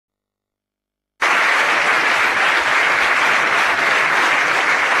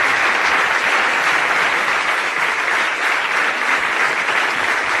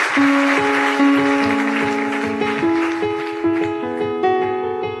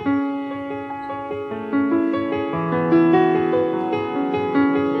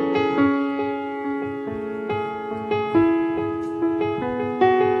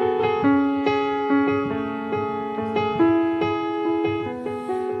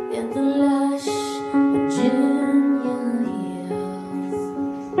the lush Virginia hills.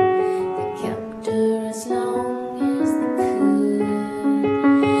 They kept her as long as they could,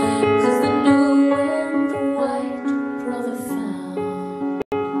 'cause they knew when the white brother found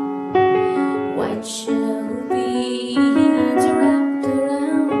white shell beads wrapped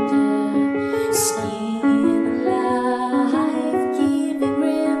around her skin, life-giving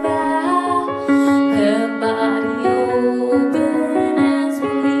river, her body open as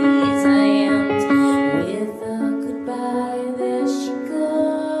Louise, and with a goodbye there she goes.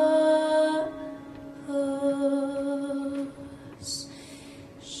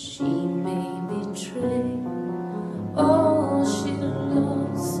 She may betray all she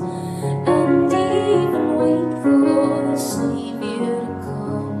loves, and even wait for the Savior to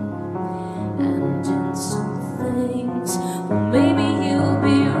come and end some things. Well, maybe he'll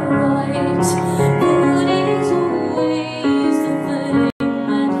be right, but he's always the thing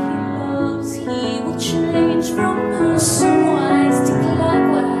that he loves. He will change from person-wise to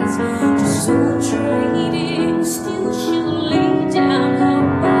clockwise, just so trading. Still she'll lay down her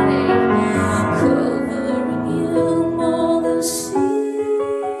body, covering him all the sea.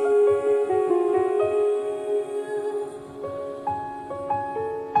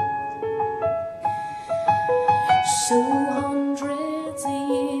 So hundreds of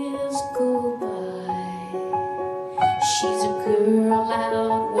years go by. She's a girl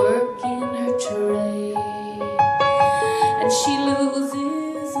out working her trade, and she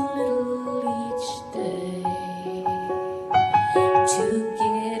loses a little each day to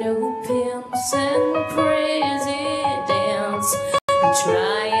get pimps and presidents and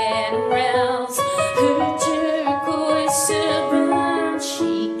try